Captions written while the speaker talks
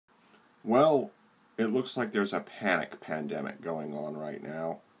Well, it looks like there's a panic pandemic going on right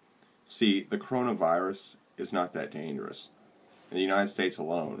now. See, the coronavirus is not that dangerous. In the United States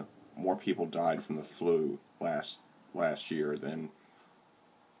alone, more people died from the flu last year than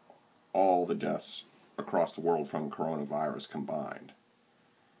all the deaths across the world from coronavirus combined.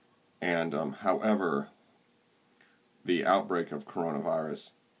 And however, the outbreak of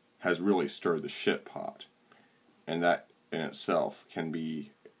coronavirus has really stirred the shit pot, and that in itself can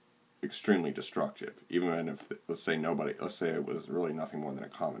be extremely destructive, even if, let's say it was really nothing more than a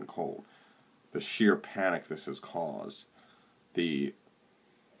common cold. The sheer panic this has caused, the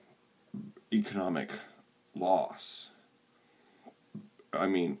economic loss. I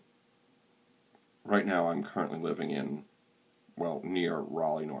mean, right now I'm currently living near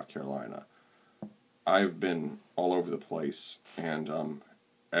Raleigh, North Carolina. I've been all over the place, and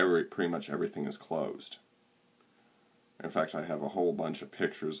pretty much everything is closed. In fact, I have a whole bunch of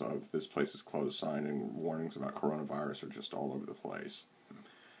pictures of this place is closed sign, and warnings about coronavirus are just all over the place.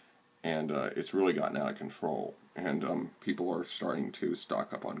 And it's really gotten out of control. And people are starting to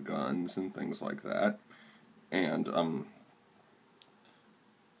stock up on guns and things like that. And,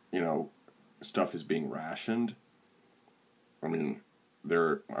 stuff is being rationed. I mean,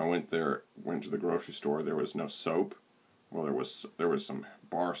 I went to the grocery store, there was no soap. Well, there was some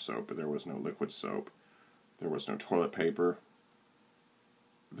bar soap, but there was no liquid soap. There was no toilet paper.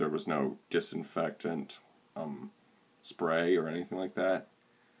 There was no disinfectant spray or anything like that.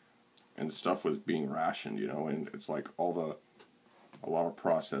 And stuff was being rationed, and it's like a lot of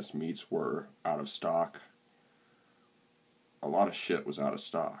processed meats were out of stock. A lot of shit was out of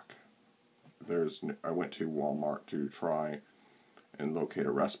stock. I went to Walmart to try and locate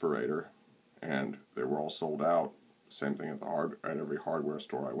a respirator, and they were all sold out. Same thing at every hardware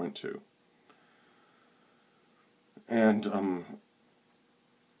store I went to. And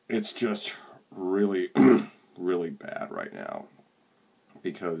it's just really, really bad right now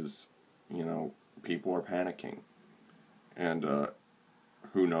because, people are panicking. And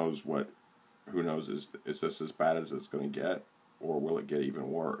who knows is this as bad as it's going to get, or will it get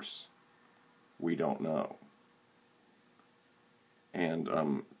even worse? We don't know. And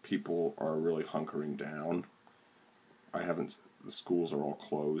people are really hunkering down. The schools are all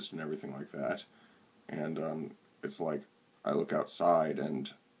closed and everything like that. And it's like, I look outside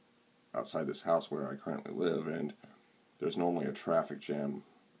this house where I currently live, and there's normally a traffic jam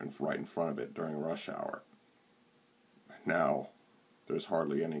right in front of it during rush hour. Now, there's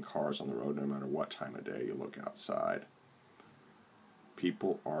hardly any cars on the road no matter what time of day you look outside.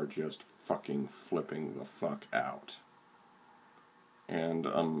 People are just fucking flipping the fuck out. And,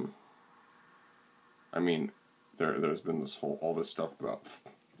 there's been all this stuff about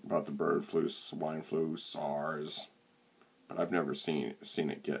the bird flu, swine flu, SARS, but I've never seen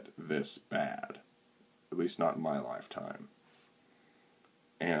it get this bad, at least not in my lifetime.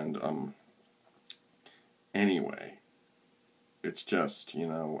 And anyway, it's just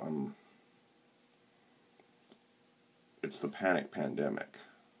it's the panic pandemic.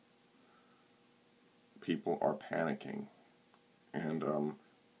 People are panicking, and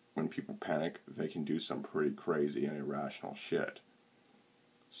when people panic, they can do some pretty crazy and irrational shit.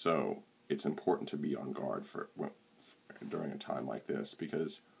 So it's important to be on guard during a time like this,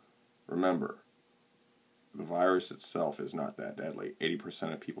 because remember, the virus itself is not that deadly.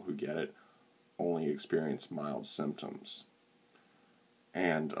 80% of people who get it only experience mild symptoms.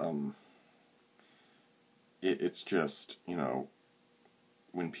 And it's just,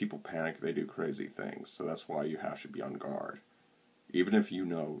 when people panic, they do crazy things. So that's why you have to be on guard. Even if you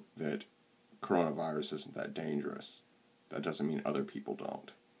know that coronavirus isn't that dangerous, that doesn't mean other people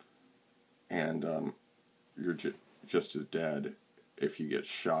don't. And you're just as dead if you get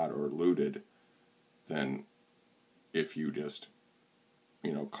shot or looted than if you just,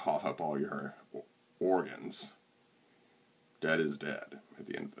 cough up all your organs. Dead is dead at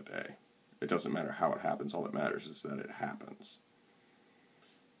the end of the day. It doesn't matter how it happens. All that matters is that it happens.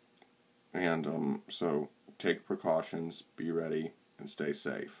 And so take precautions, be ready, and stay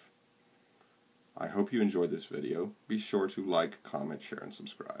safe. I hope you enjoyed this video. Be sure to like, comment, share, and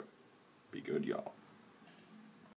subscribe. Be good, y'all.